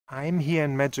I'm here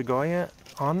in Medjugorje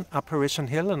on Apparition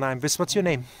Hill, and I'm with, what's your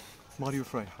name? Mario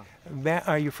Freiha. Where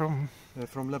are you from?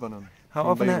 From Lebanon. How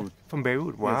from often? Beirut. From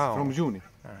Beirut, wow. Yes, from June.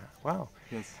 Wow.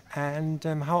 Yes. And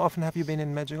how often have you been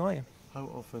in Medjugorje? How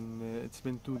often? It's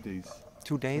been 2 days.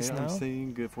 2 days now? I'm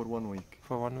staying for 1 week.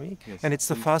 For 1 week? Yes. And it's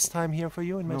the first time here for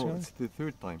you in Medjugorje? No, it's the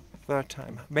 3rd time. 3rd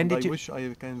time. When did I you? wish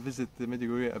I can visit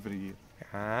Medjugorje every year.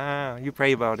 Ah, you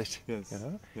pray about it. Yes.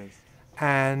 Yeah. Yes.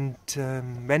 And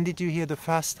when did you hear the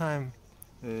first time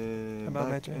about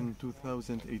back Medjugorje? in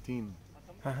 2018.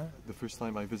 The first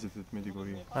time I visited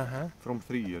Medjugorje. From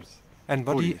 3 years. And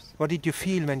 4 years. what did you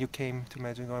feel when you came to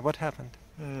Medjugorje? What happened?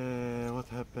 What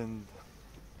happened?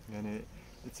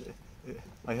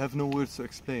 I have no words to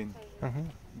explain,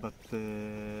 but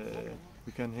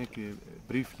we can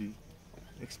briefly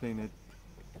explain it.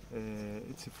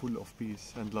 It's full of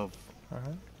peace and love.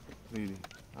 Really,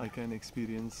 I can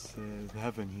experience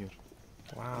heaven here.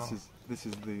 Wow. This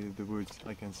is the words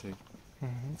I can say.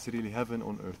 It's really heaven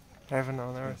on earth. Heaven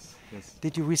on earth. Yes, yes.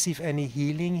 Did you receive any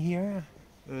healing here?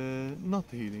 Not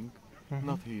healing,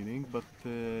 but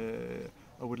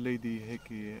Our Lady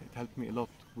it helped me a lot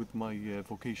with my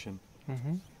vocation.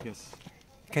 Yes.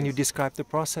 Can you describe the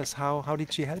process? How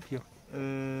did she help you?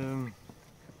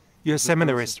 You're a The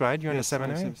seminarist, process, right? You're in a yes,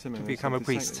 seminary I'm to become a It's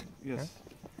priest. yes,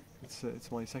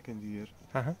 it's my 2nd year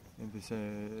in this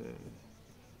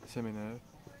seminar.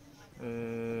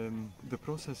 The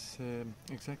process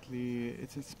exactly,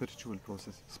 it's a spiritual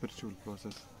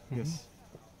process. Yes.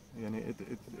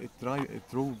 It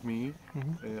drove me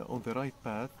on the right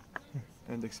path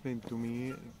and explained to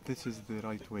me this is the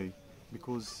right way,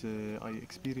 because I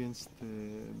experienced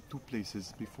 2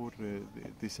 places before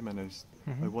the seminars.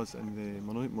 I was in the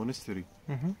monastery.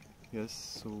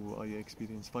 Yes, so I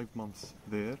experienced 5 months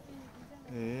there,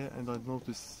 and I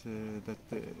noticed that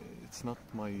it's not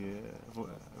my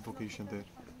vocation there.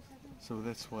 So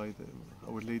that's why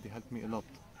Our Lady helped me a lot.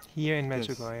 Here in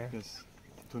Medjugorje? Yes,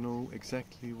 to know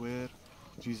exactly where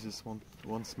Jesus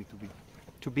wants me to be.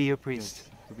 To be a priest?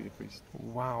 Yes, to be a priest.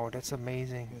 Wow, that's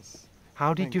amazing. Yes.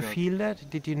 How did Thank you God. feel that?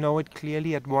 Did you know it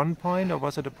clearly at one point, or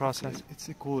was it a process? It's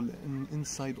a call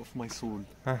inside of my soul.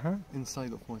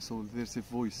 Inside of my soul, there's a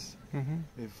voice.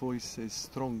 A voice, a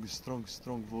strong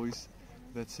voice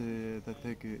that's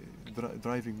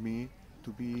driving me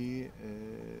to be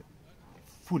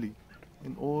fully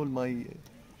in all my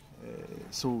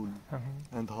soul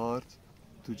and heart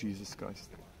to Jesus Christ.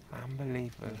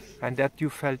 Unbelievable. And that you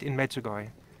felt in Medjugorje?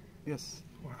 Yes.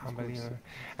 Wow, unbelievable.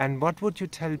 And what would you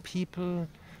tell people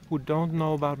who don't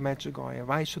know about Medjugorje?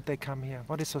 Why should they come here?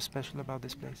 What is so special about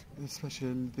this place? It's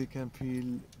special, they can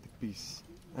feel the peace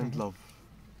and love.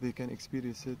 They can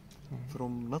experience it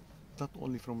from not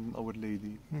only from Our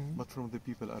Lady, but from the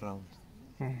people around.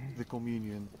 The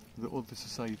communion, all the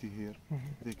society here,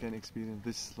 they can experience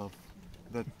this love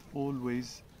that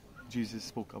always Jesus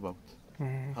spoke about.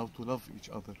 How to love each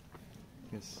other.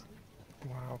 Yes.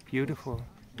 Wow, beautiful.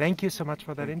 Thank you so much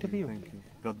for that interview. Thank you.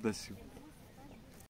 God bless you.